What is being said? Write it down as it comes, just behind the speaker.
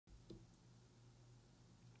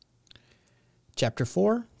Chapter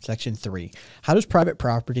 4, Section 3. How does private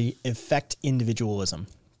property affect individualism?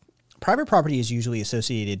 Private property is usually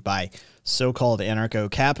associated by so-called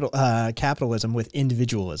anarcho-capitalism with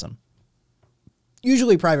individualism.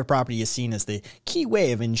 Usually private property is seen as the key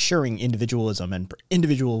way of ensuring individualism and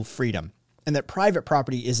individual freedom, and that private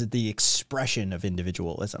property is the expression of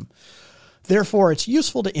individualism. Therefore, it's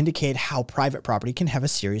useful to indicate how private property can have a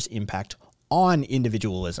serious impact on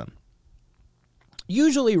individualism.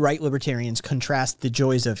 Usually, right libertarians contrast the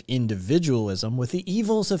joys of individualism with the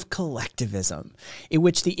evils of collectivism, in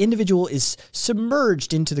which the individual is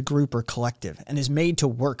submerged into the group or collective and is made to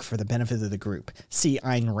work for the benefit of the group. See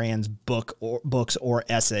Ayn Rand's books or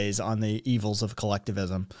essays on the evils of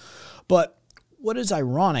collectivism. But what is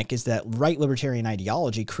ironic is that right libertarian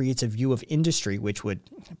ideology creates a view of industry which would,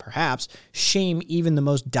 perhaps, shame even the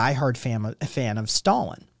most diehard fan of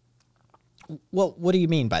Stalin. Well, what do you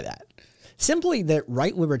mean by that? Simply that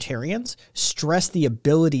right libertarians stress the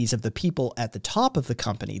abilities of the people at the top of the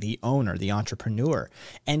company, the owner, the entrepreneur,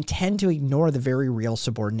 and tend to ignore the very real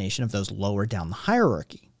subordination of those lower down the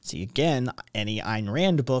hierarchy. See again, any Ayn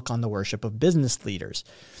Rand book on the worship of business leaders.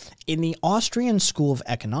 In the Austrian School of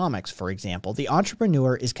Economics, for example, the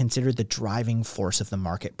entrepreneur is considered the driving force of the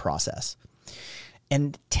market process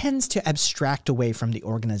and tends to abstract away from the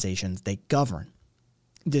organizations they govern.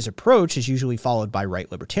 This approach is usually followed by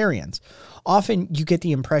right libertarians. Often you get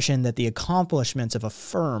the impression that the accomplishments of a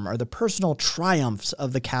firm are the personal triumphs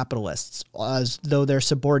of the capitalists, as though their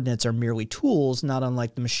subordinates are merely tools, not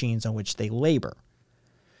unlike the machines on which they labor.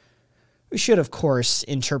 We should, of course,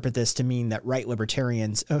 interpret this to mean that right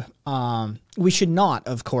libertarians, we should not,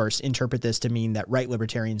 of course, interpret this to mean that right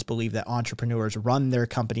libertarians believe that entrepreneurs run their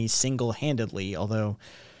companies single-handedly, although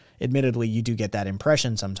admittedly you do get that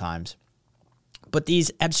impression sometimes. But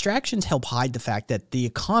these abstractions help hide the fact that the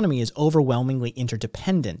economy is overwhelmingly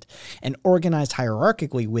interdependent and organized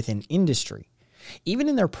hierarchically within industry. Even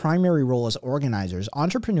in their primary role as organizers,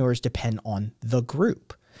 entrepreneurs depend on the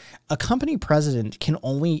group. A company president can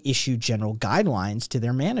only issue general guidelines to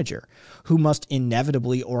their manager, who must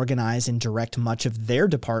inevitably organize and direct much of their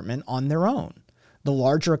department on their own. The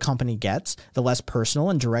larger a company gets, the less personal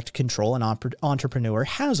and direct control an entrepreneur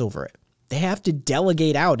has over it. They have to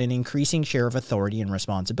delegate out an increasing share of authority and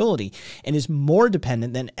responsibility, and is more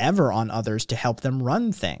dependent than ever on others to help them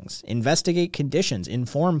run things, investigate conditions,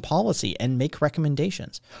 inform policy, and make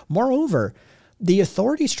recommendations. Moreover, the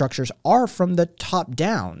authority structures are from the top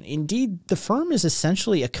down. Indeed, the firm is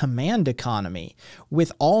essentially a command economy,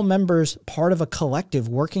 with all members part of a collective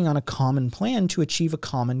working on a common plan to achieve a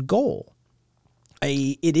common goal.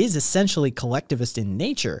 It is essentially collectivist in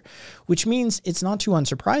nature, which means it's not too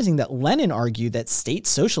unsurprising that Lenin argued that state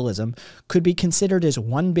socialism could be considered as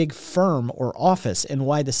one big firm or office, and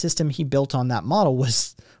why the system he built on that model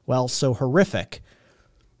was, well, so horrific.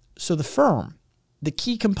 So the firm, the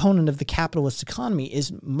key component of the capitalist economy,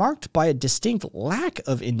 is marked by a distinct lack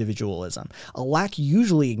of individualism, a lack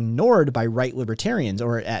usually ignored by right libertarians,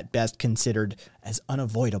 or at best considered as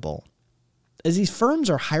unavoidable. As these firms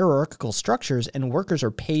are hierarchical structures and workers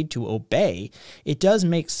are paid to obey, it does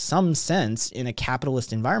make some sense in a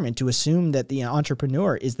capitalist environment to assume that the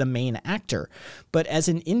entrepreneur is the main actor. But as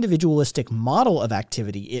an individualistic model of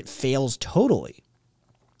activity, it fails totally.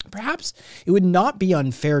 Perhaps it would not be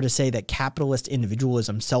unfair to say that capitalist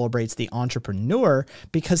individualism celebrates the entrepreneur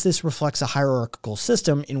because this reflects a hierarchical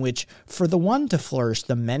system in which, for the one to flourish,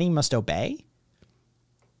 the many must obey.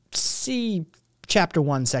 See Chapter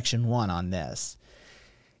 1, Section 1 on this.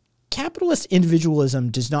 Capitalist individualism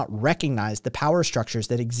does not recognize the power structures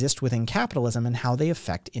that exist within capitalism and how they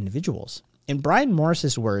affect individuals. In Brian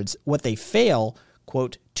Morris's words, what they fail,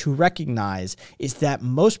 quote, to recognize is that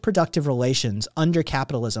most productive relations under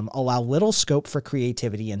capitalism allow little scope for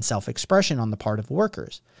creativity and self-expression on the part of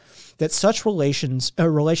workers. That such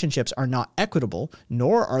relationships are not equitable,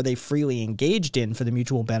 nor are they freely engaged in for the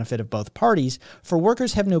mutual benefit of both parties, for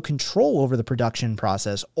workers have no control over the production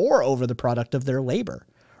process or over the product of their labor.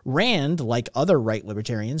 Rand, like other right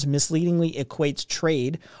libertarians, misleadingly equates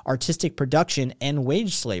trade, artistic production, and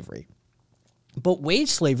wage slavery. But wage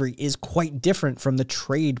slavery is quite different from the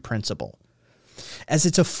trade principle, as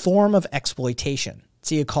it's a form of exploitation.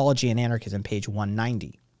 See Ecology and Anarchism, page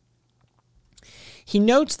 190. He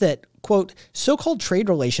notes that, quote, so-called trade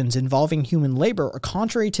relations involving human labor are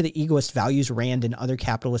contrary to the egoist values Rand and other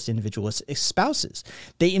capitalist individualists espouses.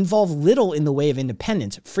 They involve little in the way of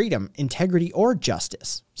independence, freedom, integrity, or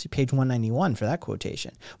justice. See page 191 for that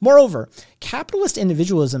quotation. Moreover, capitalist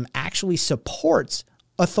individualism actually supports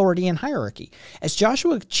authority and hierarchy. As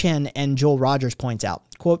Joshua Chen and Joel Rogers points out,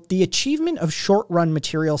 quote, the achievement of short-run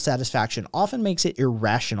material satisfaction often makes it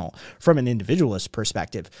irrational from an individualist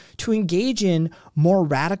perspective to engage in more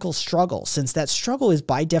radical struggle, since that struggle is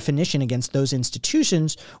by definition against those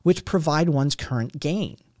institutions which provide one's current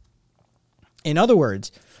gain. In other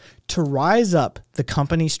words, to rise up the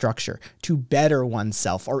company structure, to better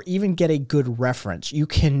oneself, or even get a good reference, you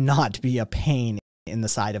cannot be a pain in the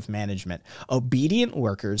side of management. Obedient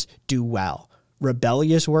workers do well.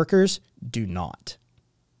 Rebellious workers do not.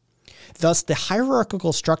 Thus, the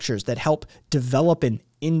hierarchical structures that help develop an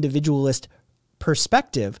individualist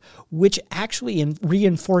perspective, which actually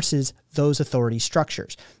reinforces those authority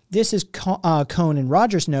structures. This is Cohn and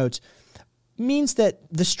Rogers notes, means that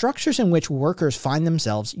the structures in which workers find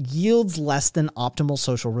themselves yields less than optimal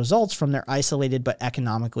social results from their isolated but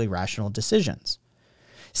economically rational decisions.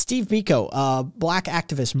 Steve Biko, a black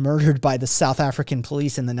activist murdered by the South African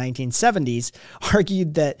police in the 1970s,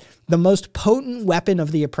 argued that the most potent weapon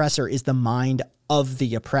of the oppressor is the mind of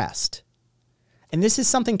the oppressed. And this is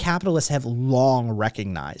something capitalists have long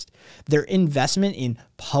recognized. Their investment in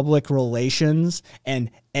public relations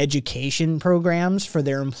and education programs for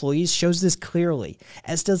their employees shows this clearly,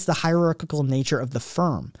 as does the hierarchical nature of the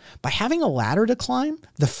firm. By having a ladder to climb,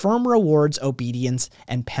 the firm rewards obedience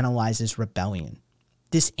and penalizes rebellion.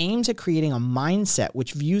 This aims at creating a mindset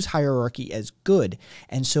which views hierarchy as good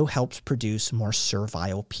and so helps produce more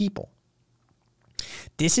servile people.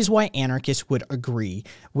 This is why anarchists would agree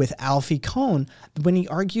with Alfie Kohn when he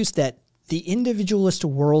argues that the individualist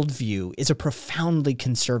worldview is a profoundly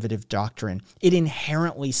conservative doctrine. It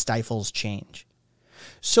inherently stifles change.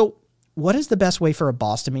 So, what is the best way for a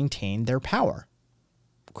boss to maintain their power?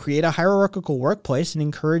 Create a hierarchical workplace and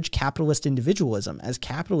encourage capitalist individualism, as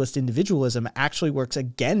capitalist individualism actually works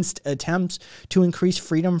against attempts to increase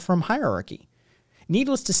freedom from hierarchy.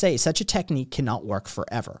 Needless to say, such a technique cannot work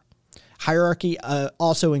forever. Hierarchy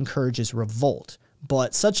also encourages revolt,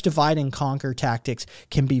 but such divide and conquer tactics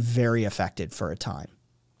can be very effective for a time.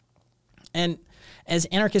 And as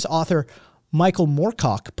anarchist author Michael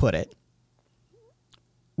Moorcock put it,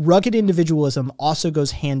 rugged individualism also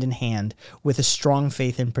goes hand in hand with a strong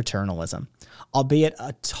faith in paternalism, albeit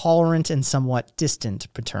a tolerant and somewhat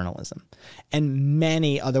distant paternalism. And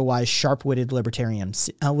many otherwise sharp-witted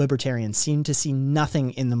libertarians seem to see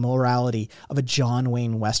nothing in the morality of a John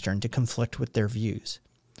Wayne Western to conflict with their views.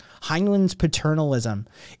 Heinlein's paternalism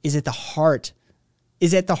is at the heart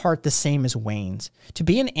the same as Wayne's. To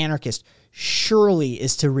be an anarchist surely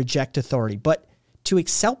is to reject authority, but to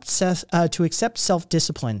accept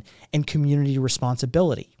self-discipline and community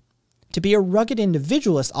responsibility. To be a rugged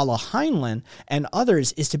individualist a la Heinlein and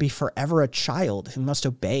others is to be forever a child who must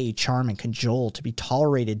obey, charm, and cajole to be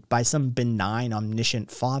tolerated by some benign,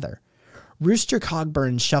 omniscient father. Rooster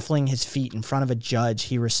Cogburn shuffling his feet in front of a judge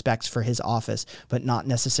he respects for his office, but not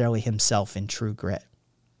necessarily himself in true grit.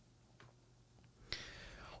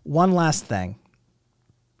 One last thing.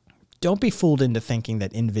 Don't be fooled into thinking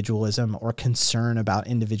that individualism or concern about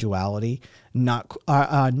individuality, not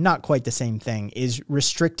quite the same thing, is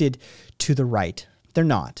restricted to the right. They're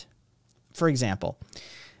not. For example,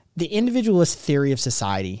 the individualist theory of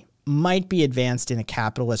society might be advanced in a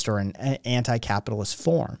capitalist or an anti-capitalist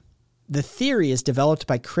form. The theory is developed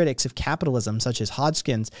by critics of capitalism such as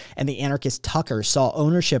Hodgkins, and the anarchist Tucker saw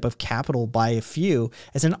ownership of capital by a few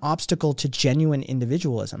as an obstacle to genuine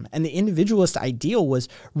individualism, and the individualist ideal was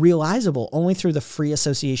realizable only through the free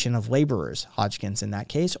association of laborers, Hodgkins in that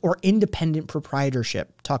case, or independent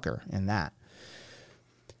proprietorship, Tucker in that.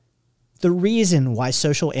 The reason why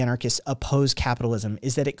social anarchists oppose capitalism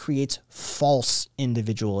is that it creates false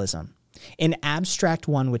individualism, an abstract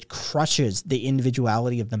one which crushes the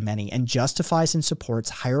individuality of the many and justifies and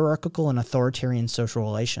supports hierarchical and authoritarian social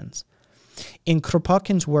relations. In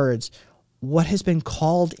Kropotkin's words, what has been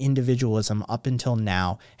called individualism up until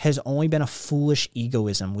now has only been a foolish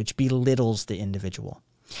egoism which belittles the individual.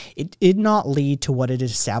 It did not lead to what it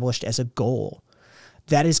established as a goal.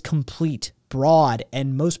 That is complete, broad,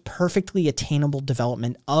 and most perfectly attainable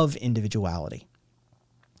development of individuality.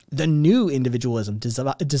 The new individualism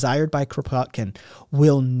desired by Kropotkin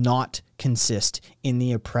will not consist in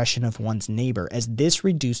the oppression of one's neighbor, as this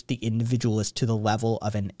reduced the individualist to the level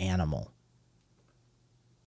of an animal.